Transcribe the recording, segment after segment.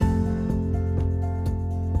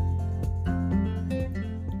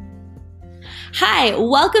Hi,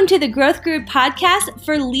 welcome to the Growth Group podcast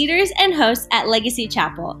for leaders and hosts at Legacy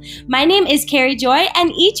Chapel. My name is Carrie Joy, and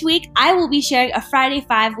each week I will be sharing a Friday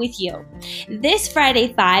Five with you. This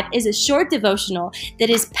Friday Five is a short devotional that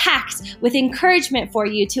is packed with encouragement for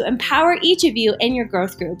you to empower each of you in your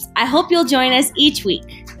growth groups. I hope you'll join us each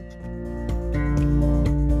week.